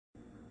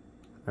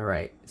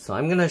Alright, so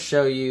I'm going to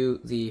show you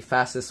the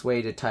fastest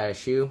way to tie a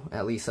shoe,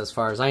 at least as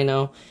far as I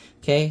know.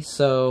 Okay,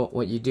 so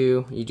what you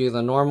do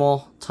the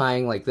normal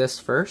tying like this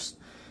first.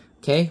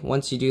 Okay,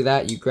 once you do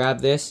that, you grab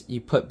this,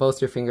 you put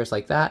both your fingers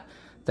like that,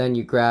 then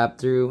you grab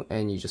through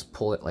and you just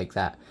pull it like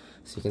that.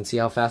 So you can see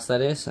how fast that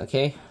is.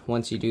 Okay,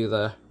 once you do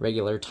the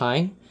regular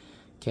tying,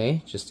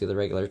 okay, just do the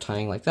regular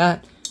tying like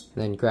that,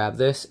 and then grab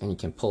this and you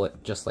can pull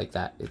it just like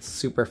that. It's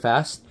super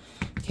fast.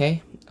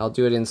 Okay, I'll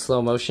do it in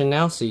slow motion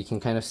now so you can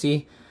kind of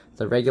see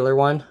the regular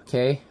one.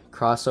 Okay,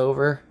 cross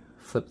over,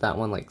 flip that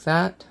one like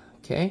that.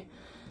 Okay,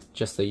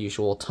 just the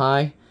usual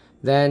tie.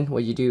 Then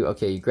what you do,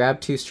 okay, you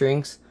grab two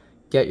strings,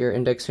 get your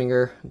index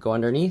finger, go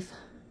underneath,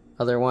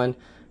 other one,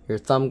 your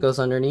thumb goes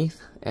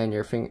underneath, and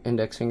your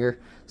index finger.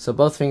 So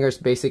both fingers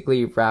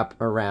basically wrap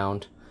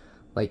around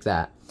like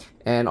that.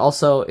 And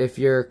also, if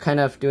you're kind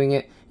of doing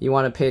it, you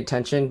want to pay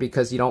attention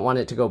because you don't want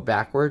it to go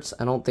backwards.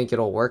 I don't think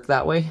it'll work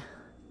that way.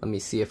 Let me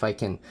see if I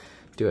can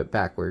do it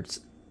backwards.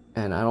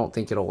 And I don't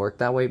think it'll work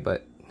that way,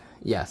 but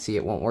yeah, see,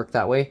 it won't work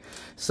that way.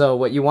 So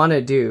what you want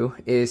to do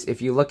is,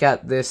 if you look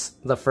at this,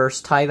 the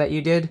first tie that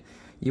you did,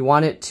 you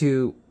want it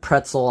to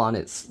pretzel on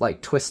its,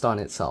 like twist on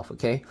itself,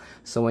 okay?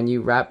 So when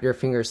you wrap your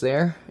fingers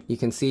there, you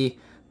can see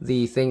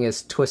the thing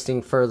is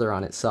twisting further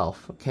on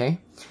itself, okay?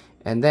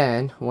 And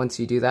then once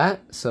you do that,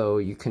 so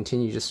you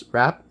continue, just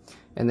wrap,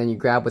 and then you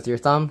grab with your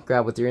thumb,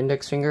 grab with your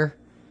index finger,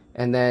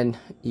 and then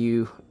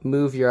you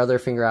move your other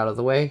finger out of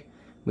the way,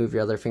 move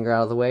your other finger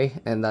out of the way,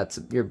 and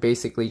you're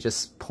basically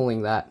just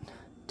pulling that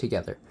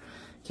together.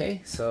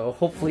 Okay, so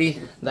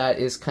hopefully that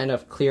is kind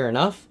of clear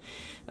enough.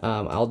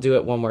 I'll do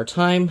it one more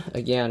time,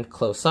 again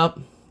close up,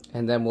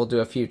 and then we'll do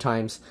a few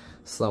times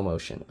slow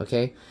motion.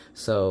 Okay,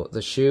 so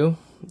the shoe,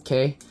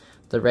 okay,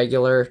 the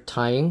regular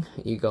tying,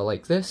 you go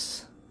like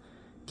this.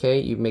 Okay,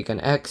 you make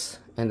an X,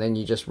 and then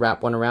you just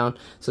wrap one around.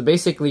 So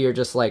basically you're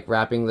just like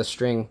wrapping the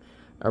string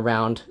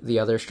around the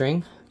other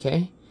string.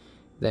 Okay,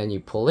 then you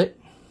pull it.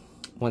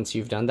 Once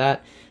you've done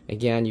that,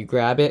 again you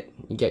grab it,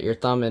 you get your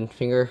thumb and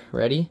finger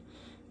ready.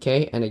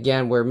 Okay, and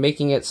again we're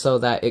making it so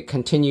that it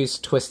continues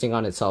twisting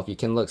on itself. You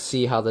can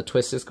see how the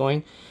twist is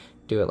going.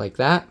 Do it like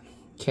that.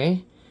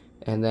 Okay,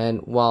 and then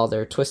while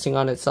they're twisting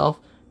on itself,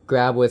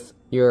 grab with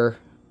your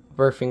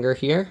finger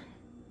here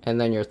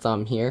and then your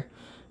thumb here.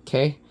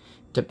 Okay,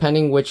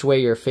 depending which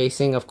way you're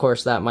facing, of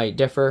course that might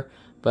differ,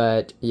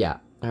 but yeah.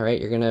 All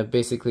right, you're gonna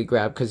basically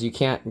grab, because you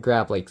can't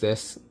grab like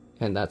this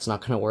and that's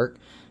not gonna work.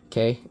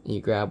 Okay,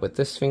 you grab with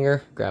this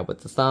finger, grab with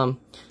the thumb,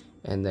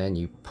 and then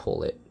you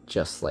pull it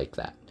just like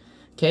that.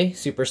 Okay,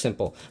 super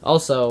simple.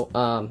 Also,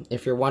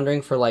 if you're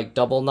wondering for like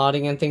double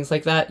knotting and things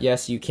like that,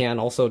 yes, you can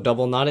also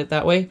double knot it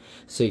that way.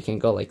 So you can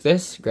go like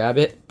this, grab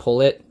it,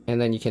 pull it,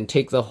 and then you can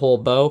take the whole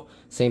bow,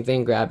 same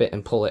thing, grab it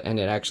and pull it, and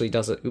it actually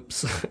does it.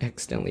 Oops,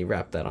 accidentally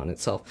wrapped that on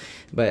itself.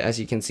 But as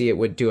you can see, it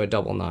would do a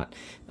double knot.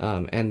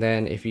 And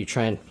then if you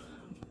try and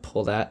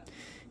pull that,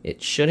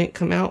 it shouldn't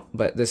come out,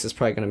 but this is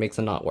probably going to make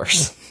the knot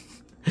worse.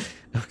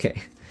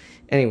 Okay,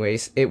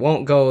 anyways, it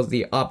won't go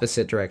the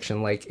opposite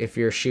direction, like if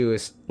your shoe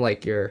is,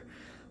 like your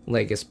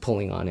leg is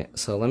pulling on it.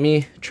 So let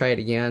me try it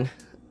again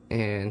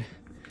and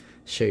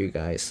show you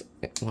guys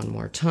one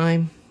more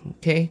time.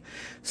 Okay,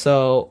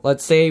 so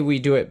let's say we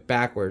do it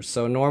backwards.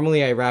 So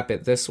normally I wrap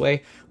it this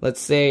way. Let's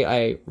say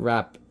I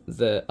wrap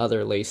the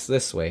other lace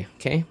this way.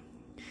 Okay,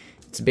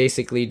 it's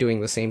basically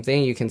doing the same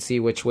thing. You can see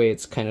which way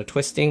it's kind of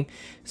twisting.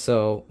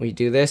 So we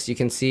do this, you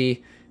can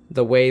see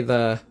the way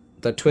the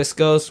twist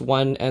goes.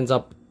 One ends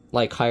up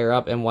like higher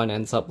up and one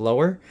ends up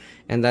lower,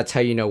 and that's how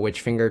you know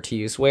which finger to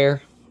use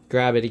where.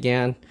 Grab it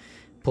again,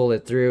 pull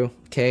it through.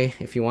 Okay,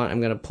 if you want,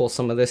 I'm gonna pull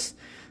some of this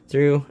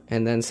through,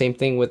 and then same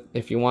thing with,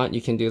 if you want,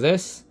 you can do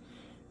this,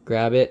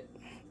 grab it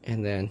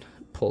and then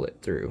pull it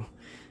through,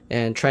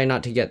 and try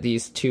not to get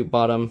these two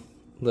bottom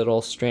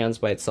little strands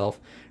by itself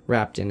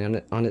wrapped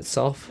in on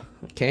itself.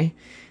 Okay,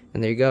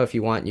 and there you go. If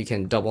you want, you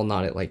can double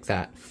knot it like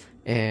that,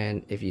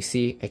 and if you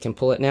see, I can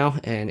pull it now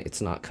and it's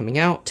not coming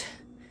out.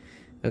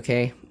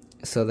 Okay,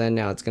 so then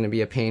now it's going to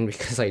be a pain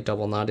because I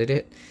double knotted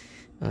it.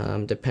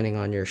 Depending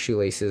on your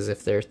shoelaces,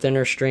 if they're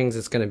thinner strings,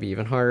 it's going to be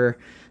even harder.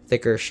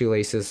 Thicker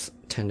shoelaces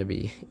tend to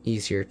be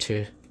easier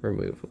to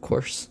remove, of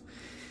course.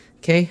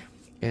 Okay,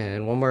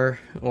 and one more,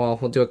 well,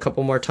 we'll do a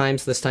couple more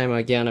times. This time,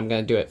 again, I'm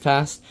going to do it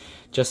fast,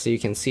 just so you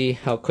can see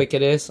how quick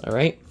it is. All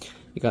right,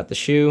 you got the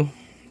shoe,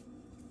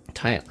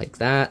 tie it like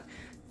that,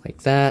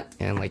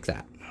 and like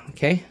that.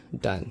 Okay,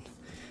 done.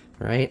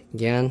 All right,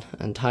 again,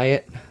 untie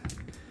it,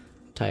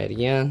 tie it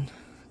again,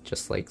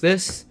 just like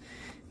this,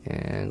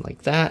 and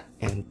like that,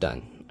 and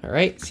done. All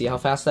right, see how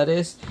fast that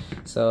is?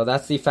 So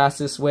that's the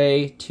fastest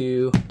way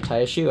to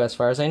tie a shoe as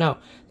far as I know.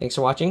 Thanks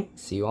for watching.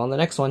 See you all in the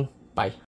next one. Bye.